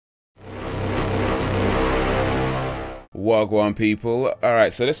Wagwan people.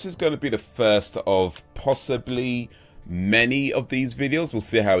 Alright, so this is going to be the first of possibly many of these videos. We'll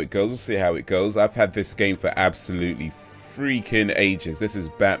see how it goes. I've had this game for absolutely freaking ages. This is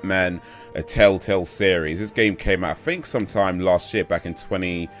Batman, a Telltale Series. This game came out, I think, sometime last year, back in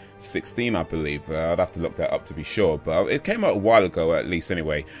 2016, I believe. I'd have to look that up to be sure, but it came out a while ago, at least,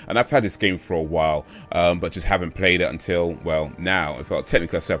 anyway. And I've had this game for a while, but just haven't played it until, well, now. In fact,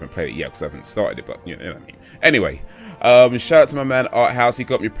 technically, I still haven't played it yet because I haven't started it, but you know what I mean. Anyway, shout out to my man Art House. He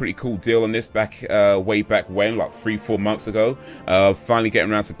got me a pretty cool deal on this back, way back when, like 3-4 months ago. Finally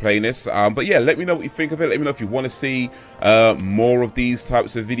getting around to playing this. But yeah, let me know what you think of it. Let me know if you want to see more of these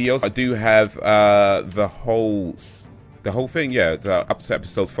types of videos. I do have the whole thing, yeah, up to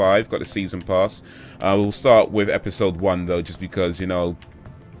episode 5. Got the season pass. We'll start with episode 1 though, just because, you know,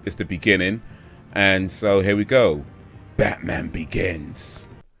 it's the beginning. And so here we go. Batman Begins.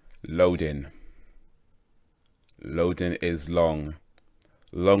 Loading. Loading is long.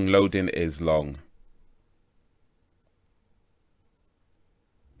 Loading is long.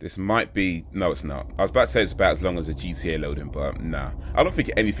 This might be... No, it's not. I was about to say it's about as long as a GTA loading, but nah. I don't think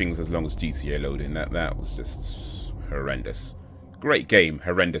anything's as long as GTA loading. That was just horrendous. Great game,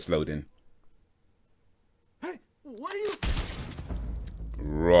 horrendous loading. Hey, what are you...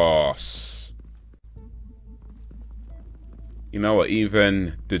 Ross. You know what?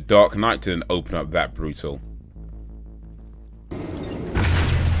 Even The Dark Knight didn't open up that brutal.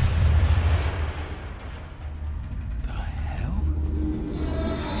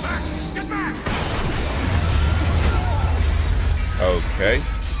 Okay.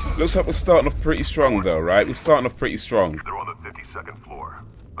 Looks like we're starting off pretty strong though, right? We're starting off pretty strong. They're on the 52nd floor.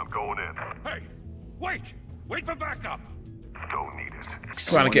 I'm going in. Hey! Wait! Wait for backup! Don't need it.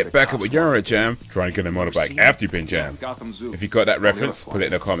 Trying to get back up with your jam. Trying to get him on the bike after you've been jammed. If you got that reference, put it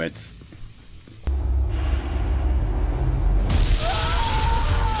in the comments.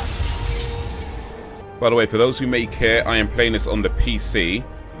 By the way, for those who may care, I am playing this on the PC,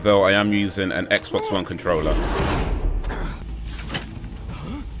 though I am using an Xbox One controller.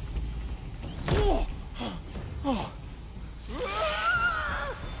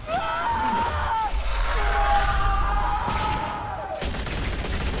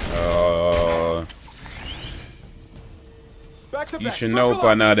 You should know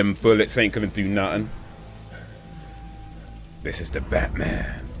by now them bullets ain't gonna do nothing. This is the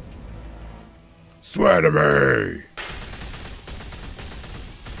Batman. Swear to me!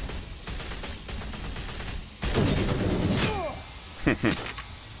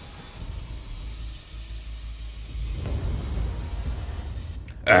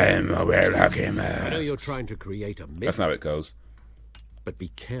 I am a lucky man. I know you're trying to create a myth. That's not how it goes. But be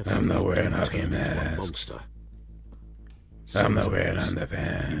careful. I'm not wearing hockey mask. Monster. I'm not wearing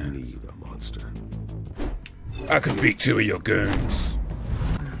underpants. You need a monster. I can beat 2 of your goons.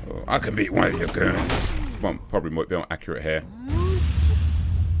 Oh, I can beat 1 of your goons. This one probably might be on accurate here.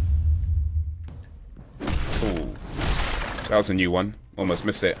 Ooh. That was a new one. Almost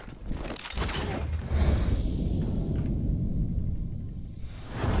missed it.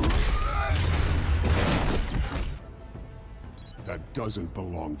 That doesn't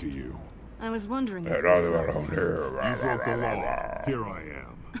belong to you. I was wondering if You broke the law. Here I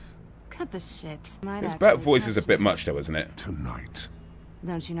am. cut the shit. His bat voice is a bit much though, isn't it? Tonight.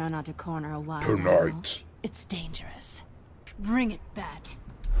 Don't you know not to corner a wild Tonight. animal? It's dangerous. Bring it, Bat.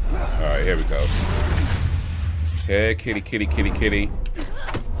 Alright, here we go. Okay, kitty, kitty, kitty, kitty.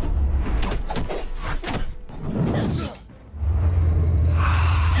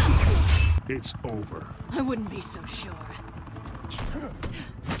 It's over. I wouldn't be so sure.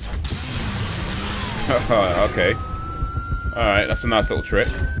 Okay. Alright, that's a nice little trick.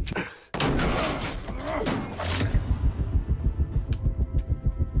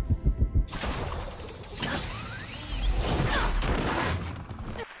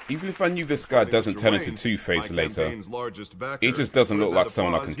 Even if I knew this guy doesn't turn into Two-Face later, he just doesn't look like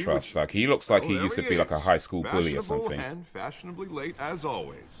someone I can trust. Like, he looks like he used to be like a high school bully or something. In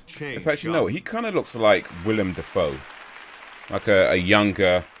fact, you know, he kind of looks like Willem Dafoe. Like a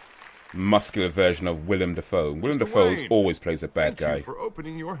younger, muscular version of Willem Dafoe. Willem Dafoe always plays a bad guy. Thank you for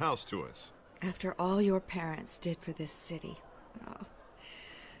opening your house to us. After all your parents did for this city. Oh,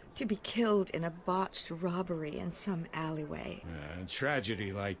 to be killed in a botched robbery in some alleyway. A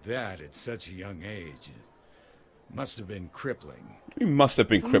tragedy like that at such a young age must have been crippling. He must have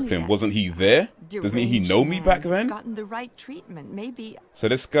been crippling. Wasn't he there? Doesn't he know me back then? Gotten the right treatment, maybe. So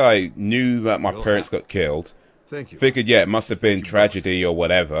this guy knew that my parents got killed. Thank you. Figured, yeah, it must have been tragedy or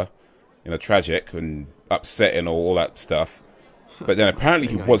whatever. You know, tragic and upsetting or all that stuff. But then apparently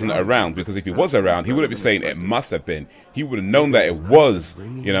he wasn't around, because if he was around, he wouldn't be saying it must have been. He would have known that it was,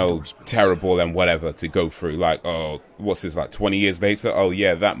 you know, terrible and whatever to go through. Like, oh, what's this, like 20 years later? Oh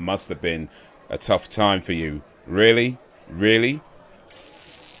yeah, that must have been a tough time for you. Really? Really?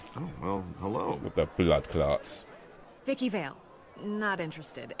 Oh, well, hello. With the blood clots. Vicky Vale. Not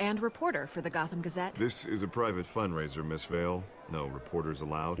interested. And reporter for the Gotham Gazette. This is a private fundraiser, Miss Vale. No reporters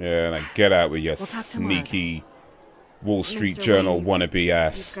allowed. Yeah, like get out with your We'll talk sneaky Wall Street Mr. Journal Wayne, wannabe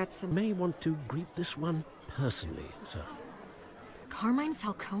ass. You've got some... May want to greet this one personally, sir. Carmine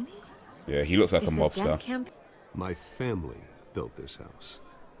Falcone? Yeah, he looks like Is a the mobster. death camp... My family built this house.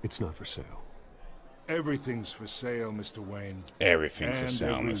 It's not for sale. Everything's for sale, Mr. Wayne. Everything's a And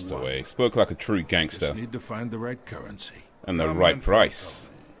sound, Mr. everyone. Way. Spoke like a true gangster. Just need to find the right currency. And the Carmine right price.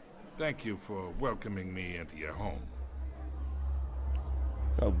 Falcone. Thank you for welcoming me into your home.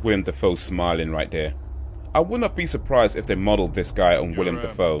 Willem Dafoe smiling right there. I would not be surprised if they modeled this guy on Willem You're a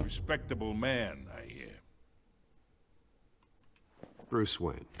Dafoe. respectable man, I hear. Bruce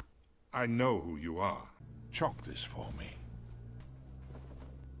Wayne. I know who you are. Chalk this for me.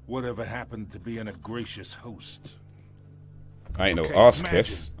 Whatever happened to being a gracious host? I ain't no Okay, arse imagine.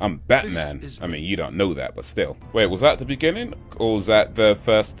 kiss. I'm Batman. This is I mean, me. you don't know that, but still. Wait, was that the beginning? Or was that the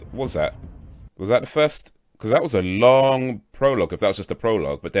first? Was that the first? Because that was a long prologue, if that was just a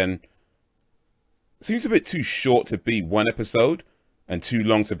prologue. But then, it seems a bit too short to be one episode, and too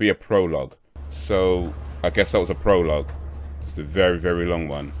long to be a prologue. So, I guess that was a prologue. Just a very, very long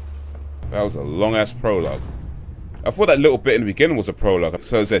one. That was a long-ass prologue. I thought that little bit in the beginning was a prologue.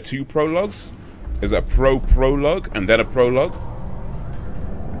 So is there two prologues? Is it a prologue and then a prologue?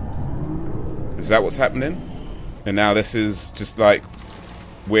 Is that what's happening? And now this is just like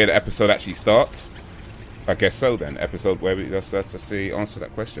where the episode actually starts? I guess so then. Episode where let's see, answer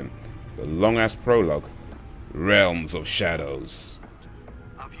that question. The long ass prologue. Realms of Shadows.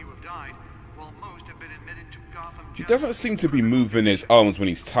 A few have died, while most have been admitted to Gotham. He doesn't seem to be moving his arms when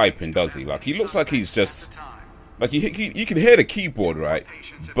he's typing, does he? Like he looks like he's just like you can hear the keyboard, right?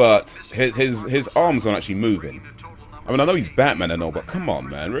 But his arms aren't actually moving. I mean, I know he's Batman and all, but come on,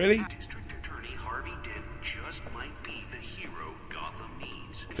 man, really? District Attorney Harvey Dent just might be the hero Gotham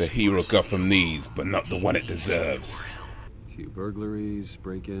needs. The hero Gotham needs, but not the one it deserves. Few burglaries,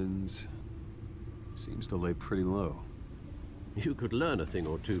 break-ins. Seems to lay pretty low. You could learn a thing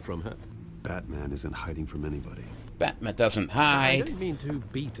or two from her. Batman isn't hiding from anybody. Batman doesn't I hide. don't mean to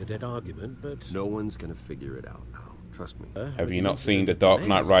beat a dead argument, but... No one's gonna figure it out now. Trust me. Have you not seen The Dark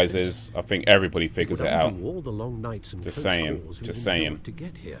Knight Rises? I think everybody figures it out. All the long nights and Just close saying, calls we've just saying. endured to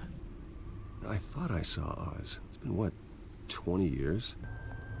get here. I thought I saw Oz. It's been, what, 20 years?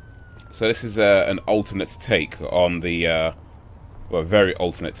 So this is an alternate take on the, well, a very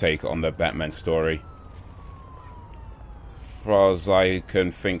alternate take on the Batman story. As far as I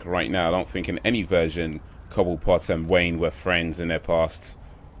can think right now, I don't think in any version Cobblepot and Wayne were friends in their past.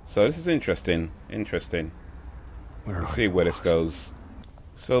 So this is interesting. Interesting. Let's see where this goes.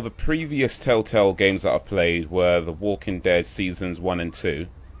 So the previous Telltale games that I've played were The Walking Dead Seasons 1 and 2.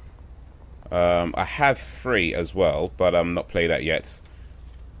 I have 3 as well, but I'm not played that yet.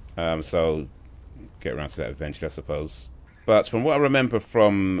 So get around to that eventually, I suppose. But from what I remember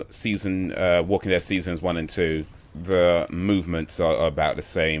from Walking Dead Seasons 1 and 2, the movements are about the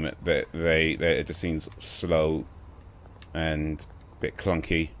same. It just seems slow and a bit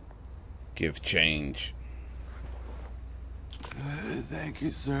clunky. Give change. Thank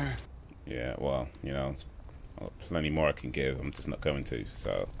you, sir. Yeah, well, you know, plenty more I can give. I'm just not going to,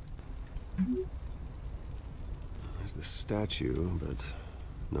 so. There's the statue, but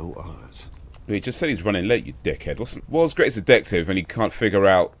no Oz. He just said he's running late, you dickhead. What's great as a detective and he can't figure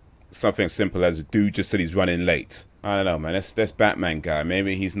out something as simple as dude just said he's running late? I don't know, man. This Batman guy,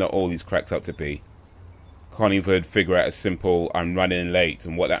 maybe he's not all he's cracked up to be. Can't even figure out a simple I'm running late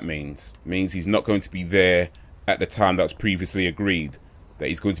and what that means. It means he's not going to be there at the time that was previously agreed. That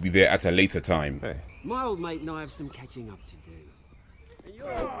he's going to be there at a later time. Hey. My old mate and I have some catching up to do.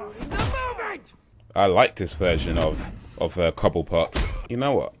 I like this version of Cobblepot. You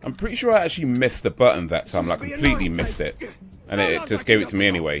know what? I'm pretty sure I actually missed the button that time. Like, completely missed it. And it just gave it to me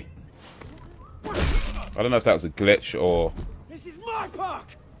anyway. I don't know if that was a glitch or... This is my park!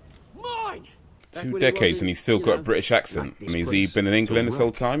 Mine! 2 decades and he's still got a British accent. I mean, has he been in England this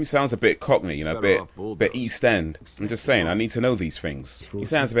whole time? He sounds a bit Cockney, you know, a bit East End. I'm just saying, I need to know these things. He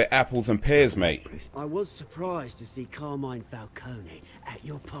sounds a bit apples and pears, mate. I was surprised to see Carmine Falcone at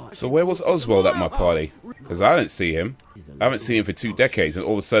your party. So where was Oswald at my party? Because I didn't see him. I haven't seen him for 2 decades and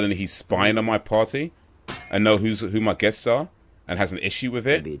all of a sudden he's spying on my party and know who my guests are and has an issue with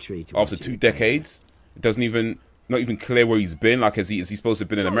it. After 2 decades, it doesn't even not even clear where he's been. Like, is he supposed to have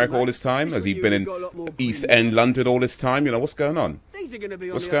been in America all this time? Has he been in East End London all this time? You know, what's going on?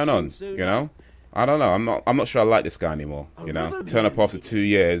 What's going on? You know, I don't know. I'm not sure I like this guy anymore. You know, turn up after 2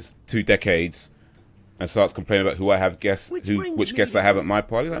 years, 2 decades, and starts complaining about who I have guests, which guests I have at my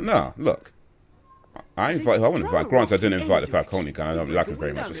party. Like, no, look, I want to invite. Granted, I didn't invite the Falcone guy. I don't like him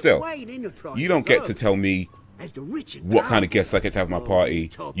very much, but still, you don't get to tell me what kind of guests I get to have at my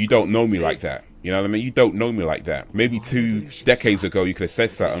party. You don't know me like that. You know what I mean? You don't know me like that. Maybe 2 decades ago you could have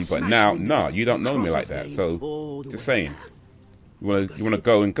said something, but now, no, you don't know me like that. So, just saying. You wanna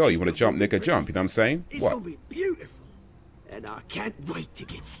go and go. You wanna jump, nigga, jump. You know what I'm saying? It's What? gonna be beautiful, and I can't wait to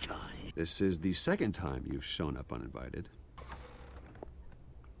get started. This is the second time you've shown up uninvited.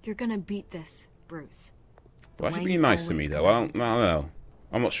 You're gonna beat this, Bruce. Why should be nice to me though? I don't know.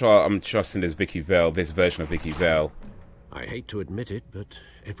 I'm not sure I'm trusting this this version of Vicky Vale. I hate to admit it, but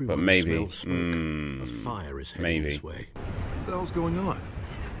everyone maybe. smells smoke. A fire is heading this way. What the hell's going on?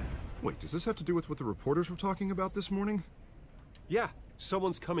 Wait, does this have to do with what the reporters were talking about this morning? Yeah,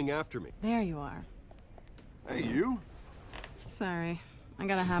 someone's coming after me. There you are. Hey, you? Sorry, I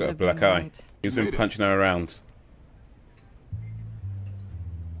gotta She's have got a it black eye. He's been punching her around.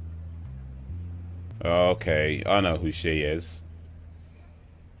 Okay, I know who she is.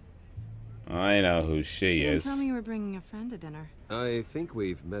 I know who she is. Tell me you were bringing a friend to dinner. I think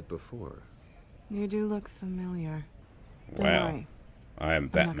we've met before. You do look familiar. Don't Wow. worry. I am I'm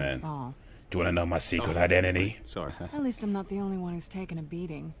not gonna Batman. fall. Do you want to know my secret identity? Sorry. At least I'm not the only one who's taken a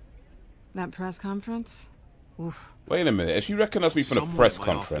beating. That press conference? Oof. Wait a minute. If you recognize me from the Someone press at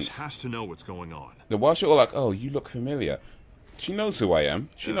my conference, office has to know what's going on. then why is she all like, oh, you look familiar? She knows who I am.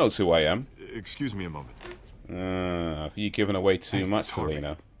 She knows who I am. Excuse me a moment. You're giving away too much,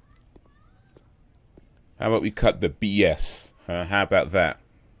 Selena. How about we cut the BS? How about that?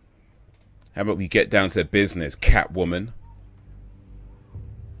 How about we get down to business, Catwoman?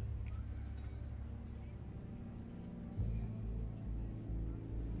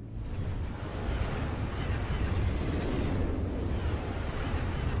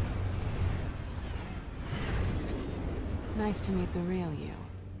 Nice to meet the real you.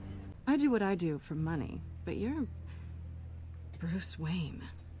 I do what I do for money, but you're Bruce Wayne.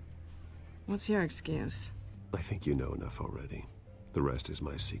 What's your excuse? I think you know enough already. The rest is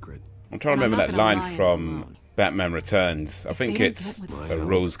my secret. I'm trying to remember that line from Batman Returns. I think it's a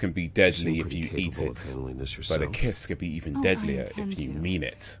rose can be deadly if you eat it, but a kiss can be even deadlier if you mean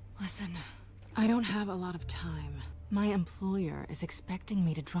it. Listen, I don't have a lot of time. My employer is expecting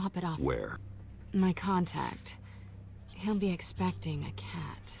me to drop it off. Where? My contact. He'll be expecting a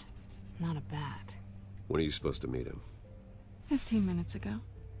cat, not a bat. When are you supposed to meet him? 15 minutes ago.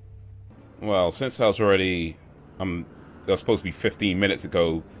 Well, since I was already, that was supposed to be 15 minutes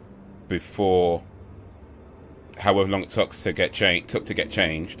ago, before however long it took to get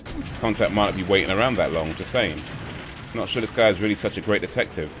changed. Contact might not be waiting around that long. Just saying. Not sure this guy is really such a great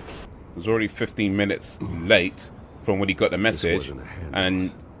detective. It was already 15 minutes late from when he got the message,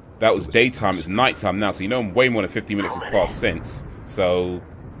 and that was daytime. It's nighttime now, so you know way more than 15 minutes has passed since. So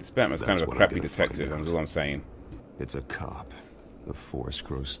this Batman's kind of a crappy detective. That's all I'm saying. It's a cop. The Force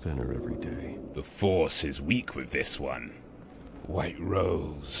grows thinner every day. The Force is weak with this one. White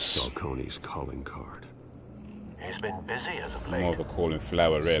Rose. Falcone's calling card. He's been busy as of late. More of a calling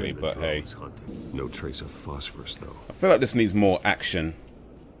flower, really, but hey. No trace of phosphorus, though. I feel like this needs more action.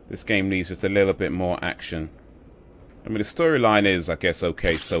 This game needs just a little bit more action. I mean, the storyline is, I guess,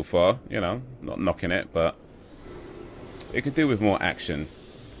 okay so far. You know, not knocking it, but it could do with more action.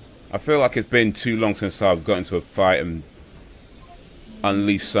 I feel like it's been too long since I've got into a fight and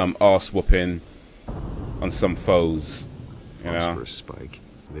unleashed some arse whooping on some foes. You know? Phosphorus spike.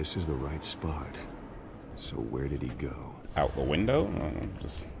 This is the right spot. So where did he go? Out the window?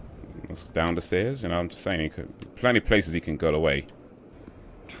 Just down the stairs? You know, I'm just saying, he could, plenty of places he can go away.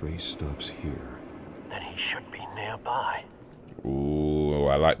 Trace stops here. Then he should be nearby. Ooh,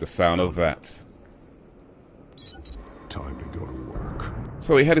 I like the sound of that. Time to go to work.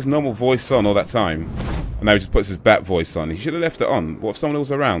 So he had his normal voice on all that time, and now he just puts his bat voice on. He should have left it on. What if someone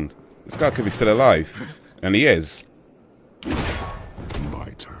was around? This guy could be still alive, and he is. My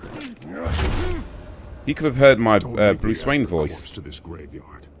turn. He could have heard my Bruce Wayne voice. To this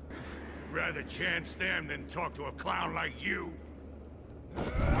graveyard. Rather chance them than talk to a clown like you.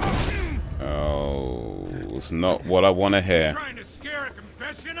 Oh, it's not what I want to hear. Trying to scare a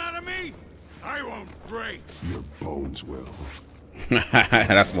confession out of me? I won't break. Your bones will.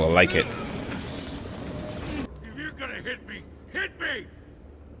 That's more like it. If you're gonna hit me, hit me!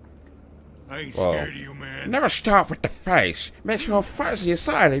 I ain't Whoa. scared of you, man. Never start with the face. Makes you all fuzzy and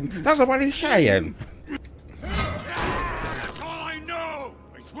silent. That's what he's saying.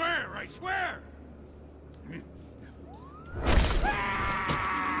 swear, I swear!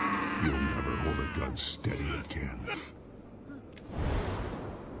 You'll never hold a gun steady again.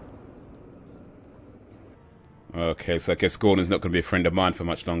 Okay, so I guess Gordon's not going to be a friend of mine for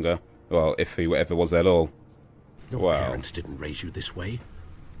much longer. Well, if he ever was at all. Your parents didn't raise you this way.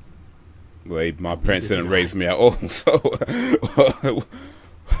 Well, my parents didn't raise me at all, so...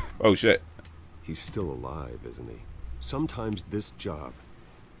 Oh, shit. He's still alive, isn't he? Sometimes this job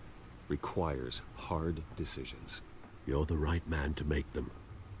requires hard decisions. You're the right man to make them.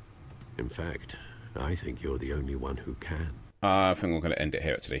 In fact, I think you're the only one who can. I think I'm going to end it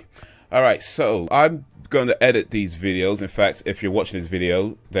here, actually. Alright, so I'm going to edit these videos. In fact, if you're watching this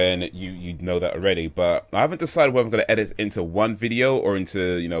video, then you know that already. But I haven't decided whether I'm going to edit into one video or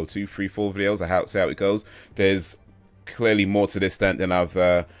into, you know, 2, 3, 4 videos. See how it goes. There's clearly more to this than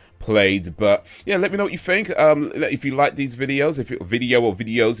I've played, but yeah, let me know what you think. If you like these videos, if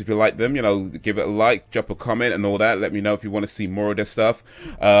you like them, you know, give it a like, drop a comment and all that. Let me know if you want to see more of this stuff.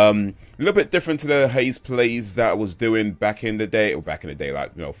 A little bit different to the Haze plays that I was doing back in the day,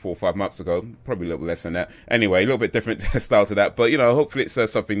 like, you know, 4 or 5 months ago, probably a little less than that. Anyway, a little bit different style to that, but you know, hopefully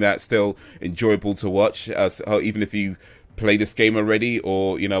it's something that's still enjoyable to watch, even if you play this game already,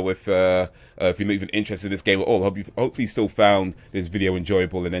 or you know, if you're not even interested in this game at all. Hopefully you still found this video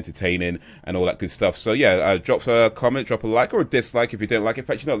enjoyable and entertaining and all that good stuff. So yeah, drop a comment, drop a like or a dislike if you didn't like it. In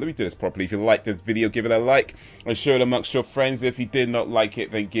fact, you know, let me do this properly. If you like this video, give it a like and share it amongst your friends. If you did not like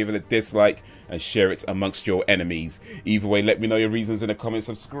it, then give it a dislike and share it amongst your enemies. Either way, let me know your reasons in the comments.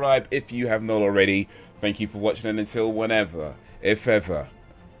 Subscribe if you have not already. Thank you for watching, and until whenever, if ever,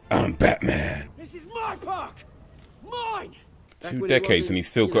 I'm Batman. This is my park! Mine! 2 decades and he's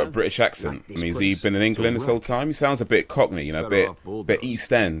still got a British accent. I mean, has he been in England this whole time? He sounds a bit Cockney, you know, a bit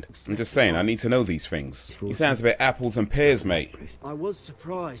East End. I'm just saying, I need to know these things. He sounds a bit apples and pears, mate. I was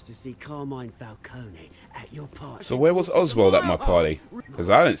surprised to see Carmine Falcone at your party. So where was Oswald at my party? Because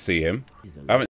I didn't see him.